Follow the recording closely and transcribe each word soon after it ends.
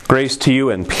Grace to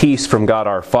you and peace from God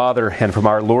our Father and from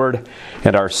our Lord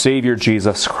and our Savior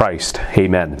Jesus Christ.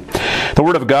 Amen. The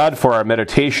Word of God for our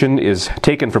meditation is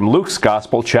taken from Luke's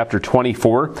Gospel, chapter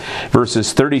 24,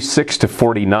 verses 36 to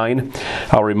 49.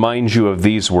 I'll remind you of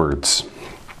these words.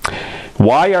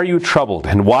 Why are you troubled,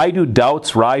 and why do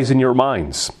doubts rise in your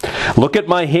minds? Look at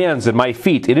my hands and my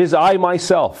feet. It is I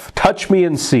myself. Touch me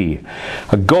and see.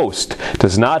 A ghost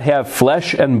does not have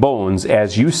flesh and bones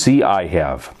as you see I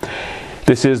have.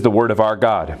 This is the word of our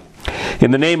God.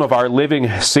 In the name of our living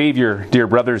Savior, dear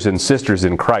brothers and sisters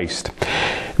in Christ,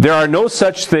 there are no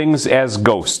such things as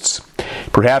ghosts.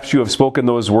 Perhaps you have spoken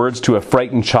those words to a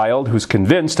frightened child who's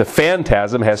convinced a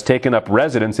phantasm has taken up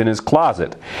residence in his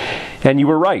closet. And you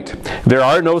were right. There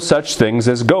are no such things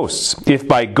as ghosts. If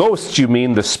by ghosts you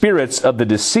mean the spirits of the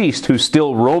deceased who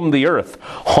still roam the earth,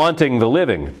 haunting the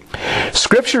living.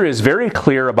 Scripture is very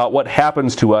clear about what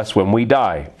happens to us when we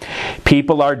die.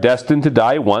 People are destined to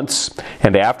die once,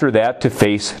 and after that to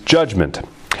face judgment.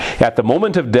 At the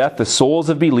moment of death, the souls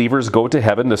of believers go to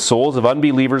heaven, the souls of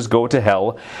unbelievers go to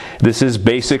hell. This is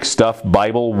basic stuff,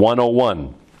 Bible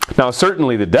 101. Now,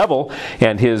 certainly the devil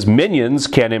and his minions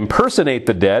can impersonate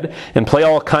the dead and play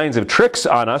all kinds of tricks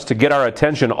on us to get our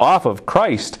attention off of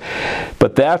Christ,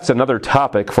 but that's another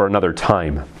topic for another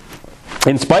time.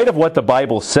 In spite of what the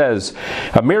Bible says,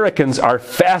 Americans are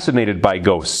fascinated by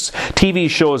ghosts. TV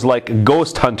shows like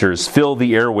Ghost Hunters fill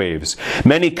the airwaves.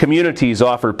 Many communities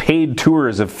offer paid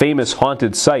tours of famous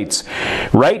haunted sites.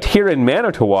 Right here in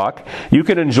Manitowoc, you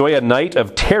can enjoy a night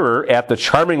of terror at the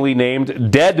charmingly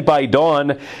named Dead by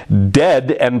Dawn,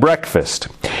 Dead and Breakfast.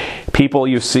 People,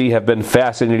 you see, have been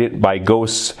fascinated by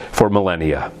ghosts for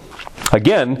millennia.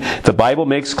 Again, the Bible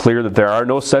makes clear that there are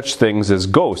no such things as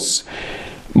ghosts.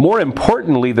 More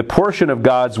importantly, the portion of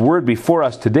God's Word before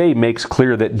us today makes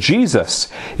clear that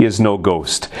Jesus is no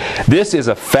ghost. This is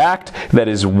a fact that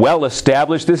is well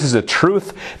established. This is a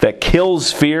truth that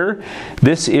kills fear.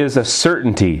 This is a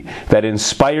certainty that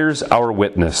inspires our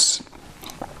witness.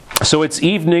 So it's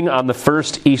evening on the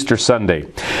first Easter Sunday.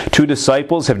 Two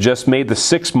disciples have just made the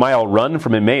 6-mile run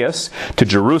from Emmaus to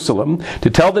Jerusalem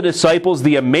to tell the disciples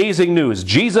the amazing news: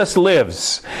 Jesus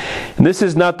lives. And this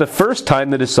is not the first time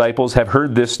the disciples have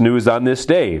heard this news on this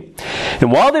day.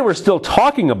 And while they were still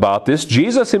talking about this,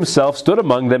 Jesus himself stood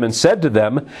among them and said to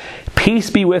them, "Peace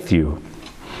be with you."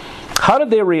 How did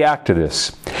they react to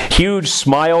this? Huge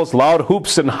smiles, loud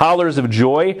whoops and hollers of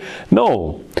joy?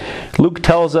 No. Luke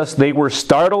tells us they were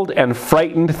startled and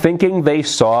frightened, thinking they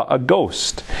saw a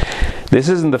ghost. This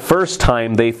isn't the first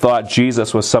time they thought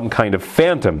Jesus was some kind of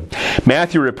phantom.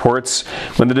 Matthew reports,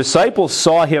 when the disciples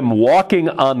saw him walking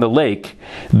on the lake,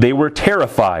 they were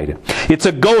terrified. "It's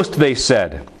a ghost," they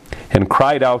said, and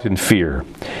cried out in fear.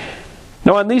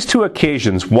 Now, on these two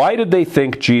occasions, why did they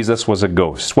think Jesus was a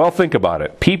ghost? Well, think about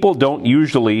it. People don't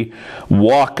usually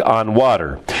walk on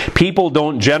water. People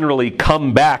don't generally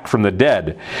come back from the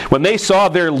dead. When they saw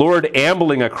their Lord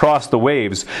ambling across the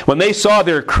waves, when they saw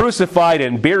their crucified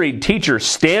and buried teacher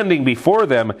standing before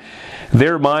them,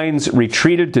 their minds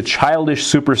retreated to childish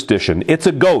superstition. It's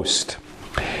a ghost.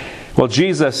 Well,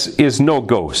 Jesus is no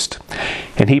ghost,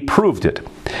 and he proved it.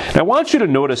 Now, I want you to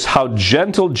notice how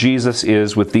gentle Jesus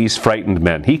is with these frightened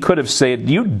men. He could have said,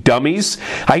 "You dummies,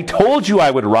 I told you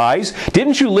I would rise.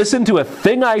 Didn't you listen to a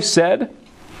thing I said?"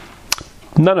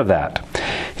 None of that.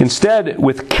 Instead,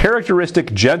 with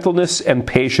characteristic gentleness and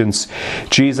patience,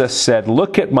 Jesus said,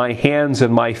 "Look at my hands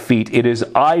and my feet. It is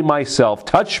I myself.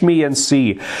 Touch me and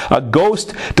see. A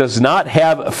ghost does not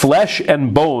have flesh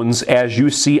and bones as you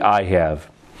see I have."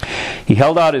 He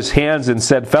held out his hands and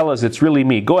said, "Fellas, it's really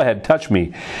me. Go ahead, touch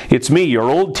me. It's me, your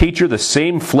old teacher, the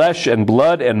same flesh and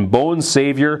blood and bone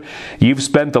Savior you've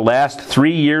spent the last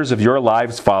 3 years of your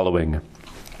lives following."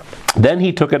 Then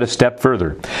he took it a step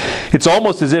further. It's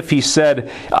almost as if he said,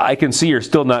 "I can see you're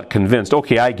still not convinced.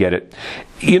 Okay, I get it.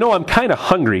 You know, I'm kind of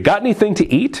hungry. Got anything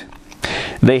to eat?"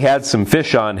 They had some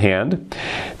fish on hand.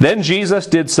 Then Jesus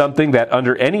did something that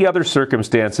under any other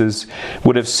circumstances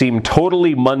would have seemed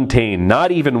totally mundane,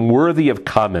 not even worthy of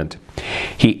comment.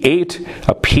 He ate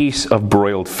a piece of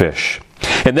broiled fish.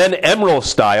 And then Emerald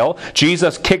style,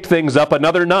 Jesus kicked things up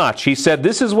another notch. He said,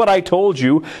 "This is what I told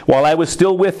you while I was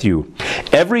still with you.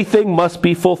 Everything must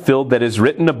be fulfilled that is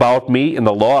written about me in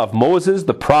the law of Moses,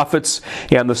 the prophets,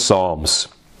 and the Psalms."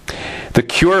 The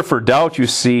cure for doubt, you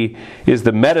see, is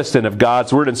the medicine of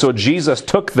God's Word, and so Jesus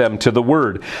took them to the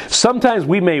Word. Sometimes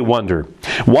we may wonder,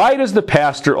 why does the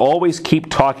pastor always keep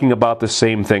talking about the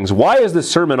same things? Why is the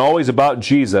sermon always about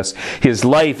Jesus, His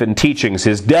life and teachings,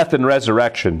 His death and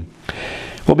resurrection?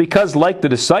 Well, because like the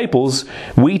disciples,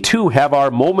 we too have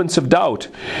our moments of doubt.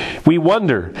 We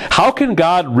wonder, how can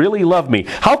God really love me?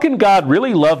 How can God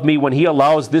really love me when He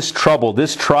allows this trouble,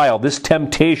 this trial, this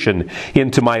temptation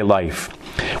into my life?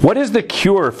 What is the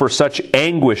cure for such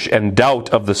anguish and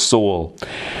doubt of the soul?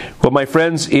 Well, my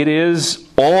friends, it is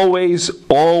always,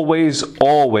 always,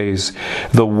 always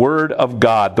the Word of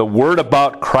God, the Word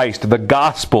about Christ, the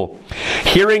gospel.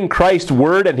 Hearing Christ's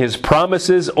Word and His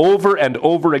promises over and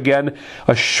over again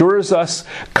assures us,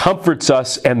 comforts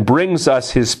us, and brings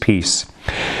us His peace.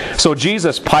 So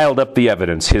Jesus piled up the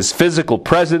evidence, His physical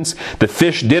presence, the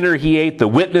fish dinner He ate, the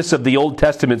witness of the Old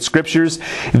Testament Scriptures.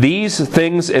 These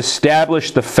things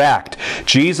establish the fact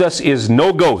Jesus is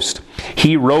no ghost.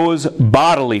 He rose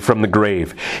bodily from the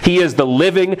grave. He is the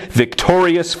living,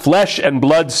 victorious, flesh and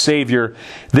blood Savior.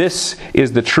 This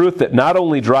is the truth that not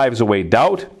only drives away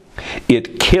doubt,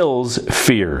 it kills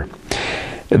fear.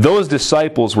 Those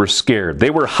disciples were scared. They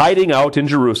were hiding out in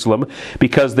Jerusalem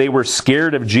because they were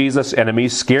scared of Jesus'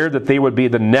 enemies, scared that they would be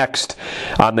the next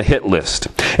on the hit list.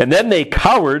 And then they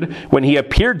cowered when He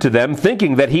appeared to them,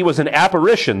 thinking that He was an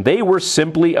apparition. They were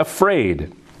simply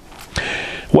afraid.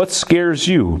 What scares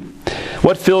you?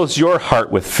 What fills your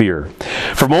heart with fear?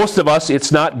 For most of us,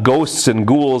 it's not ghosts and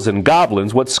ghouls and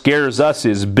goblins. What scares us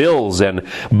is bills and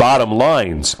bottom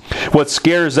lines. What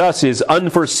scares us is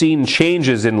unforeseen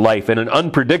changes in life and an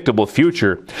unpredictable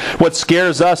future. What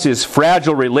scares us is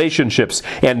fragile relationships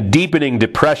and deepening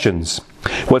depressions.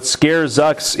 What scares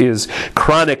us is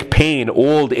chronic pain,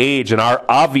 old age, and our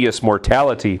obvious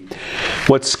mortality.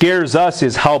 What scares us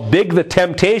is how big the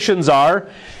temptations are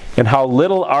and how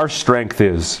little our strength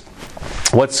is.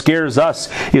 What scares us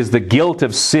is the guilt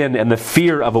of sin and the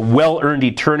fear of a well-earned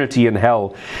eternity in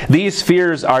hell. These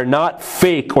fears are not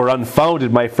fake or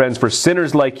unfounded, my friends. For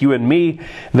sinners like you and me,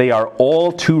 they are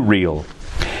all too real.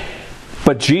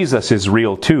 But Jesus is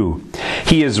real too.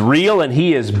 He is real and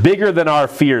He is bigger than our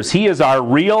fears. He is our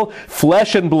real,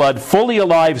 flesh and blood, fully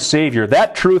alive Savior.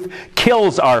 That truth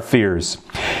kills our fears.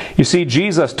 You see,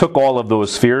 Jesus took all of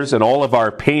those fears and all of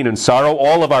our pain and sorrow,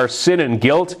 all of our sin and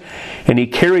guilt, and He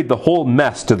carried the whole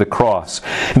mess to the cross.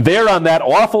 There on that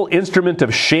awful instrument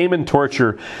of shame and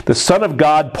torture, the Son of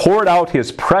God poured out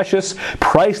His precious,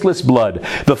 priceless blood,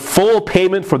 the full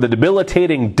payment for the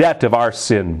debilitating debt of our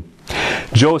sin.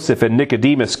 Joseph and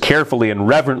Nicodemus carefully and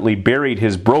reverently buried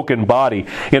His broken body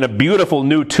in a beautiful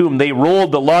new tomb. They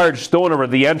rolled the large stone over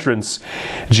the entrance.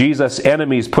 Jesus'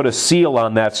 enemies put a seal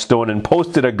on that stone and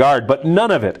posted a guard, but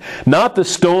none of it, not the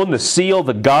stone, the seal,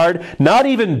 the guard, not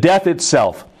even death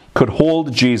itself, could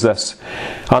hold Jesus.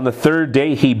 On the third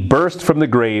day, He burst from the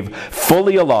grave,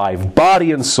 fully alive,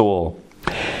 body and soul.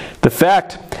 The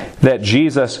fact that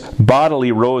Jesus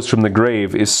bodily rose from the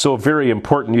grave is so very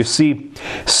important. You see,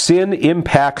 sin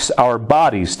impacts our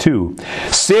bodies too.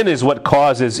 Sin is what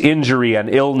causes injury and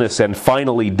illness and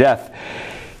finally death.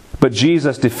 But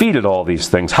Jesus defeated all these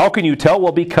things. How can you tell?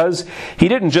 Well, because He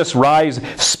didn't just rise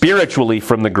spiritually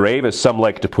from the grave, as some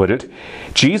like to put it.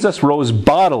 Jesus rose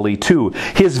bodily too.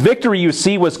 His victory, you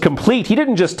see, was complete. He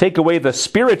didn't just take away the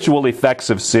spiritual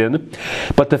effects of sin,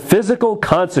 but the physical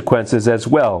consequences as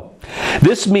well.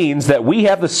 This means that we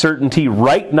have the certainty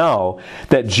right now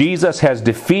that Jesus has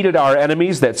defeated our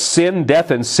enemies, that sin,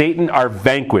 death, and Satan are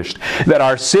vanquished, that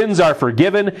our sins are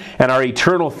forgiven, and our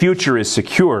eternal future is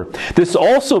secure. This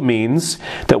also means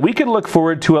that we can look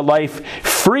forward to a life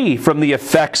free from the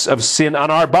effects of sin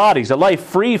on our bodies, a life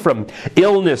free from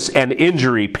illness and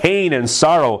injury, pain and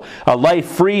sorrow, a life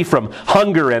free from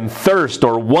hunger and thirst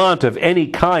or want of any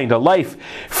kind, a life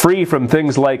free from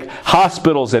things like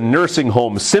hospitals and nursing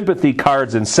homes, sympathy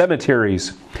cards and cemeteries.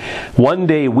 One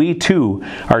day we too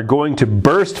are going to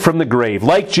burst from the grave,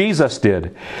 like Jesus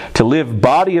did, to live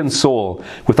body and soul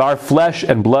with our flesh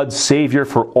and blood Savior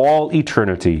for all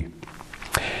eternity.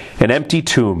 An empty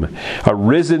tomb, a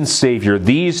risen Savior,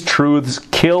 these truths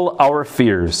kill our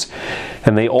fears,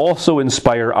 and they also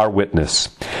inspire our witness.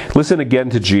 Listen again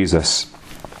to Jesus.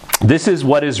 This is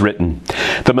what is written.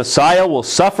 The Messiah will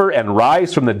suffer and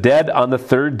rise from the dead on the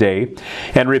third day,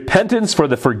 and repentance for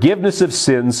the forgiveness of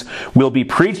sins will be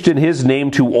preached in His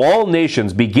name to all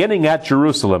nations, beginning at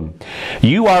Jerusalem.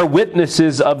 You are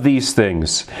witnesses of these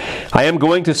things. I am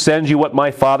going to send you what my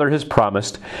Father has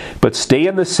promised, but stay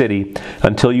in the city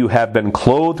until you have been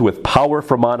clothed with power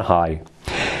from on high.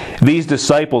 These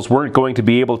disciples weren't going to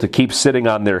be able to keep sitting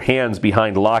on their hands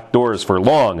behind locked doors for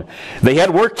long. They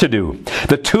had work to do.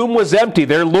 The tomb was empty.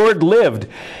 Their Lord lived.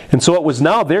 And so it was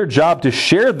now their job to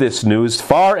share this news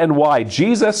far and wide.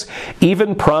 Jesus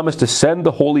even promised to send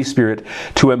the Holy Spirit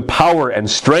to empower and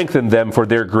strengthen them for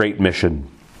their great mission.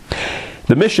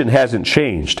 The mission hasn't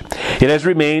changed. It has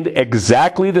remained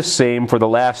exactly the same for the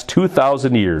last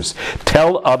 2,000 years.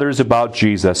 Tell others about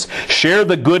Jesus. Share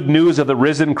the good news of the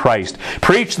risen Christ.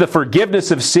 Preach the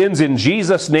forgiveness of sins in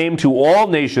Jesus' name to all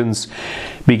nations,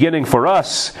 beginning for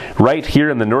us right here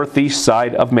in the northeast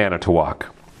side of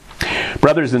Manitowoc.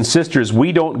 Brothers and sisters,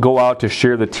 we don't go out to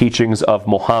share the teachings of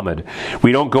Muhammad.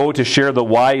 We don't go to share the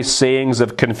wise sayings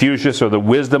of Confucius or the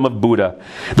wisdom of Buddha.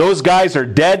 Those guys are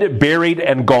dead, buried,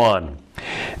 and gone.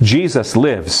 Jesus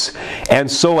lives. And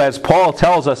so, as Paul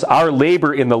tells us, our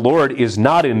labor in the Lord is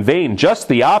not in vain. Just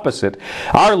the opposite.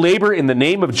 Our labor in the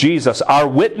name of Jesus, our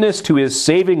witness to His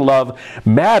saving love,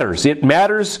 matters. It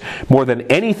matters more than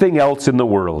anything else in the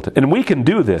world. And we can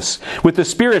do this. With the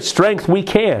Spirit's strength, we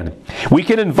can. We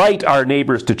can invite our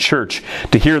neighbors to church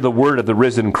to hear the word of the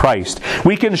risen Christ.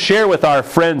 We can share with our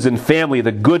friends and family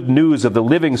the good news of the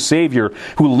living Savior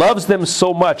who loves them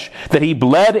so much that He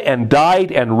bled and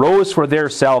died and rose for their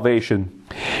salvation.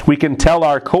 We can tell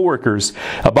our coworkers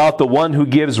about the one who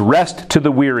gives rest to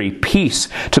the weary, peace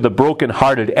to the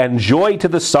brokenhearted, and joy to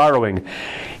the sorrowing.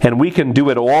 And we can do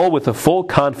it all with the full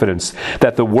confidence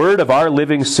that the word of our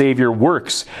living Savior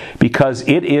works, because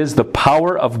it is the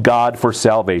power of God for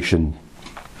salvation.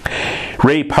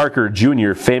 Ray Parker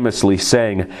Jr. famously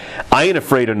sang, "I ain't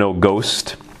afraid of no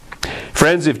ghost."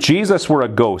 Friends, if Jesus were a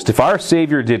ghost, if our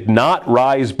Savior did not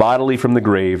rise bodily from the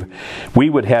grave,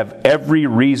 we would have every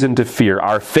reason to fear.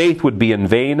 Our faith would be in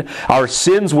vain. Our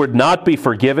sins would not be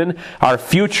forgiven. Our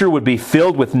future would be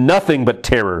filled with nothing but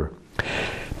terror.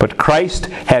 But Christ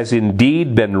has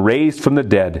indeed been raised from the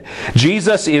dead.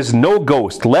 Jesus is no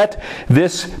ghost. Let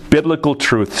this biblical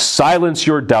truth silence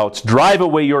your doubts, drive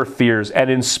away your fears, and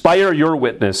inspire your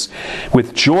witness.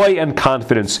 With joy and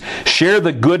confidence, share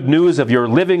the good news of your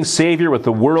living Savior with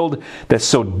the world that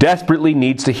so desperately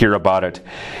needs to hear about it.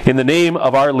 In the name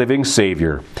of our living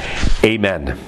Savior, amen.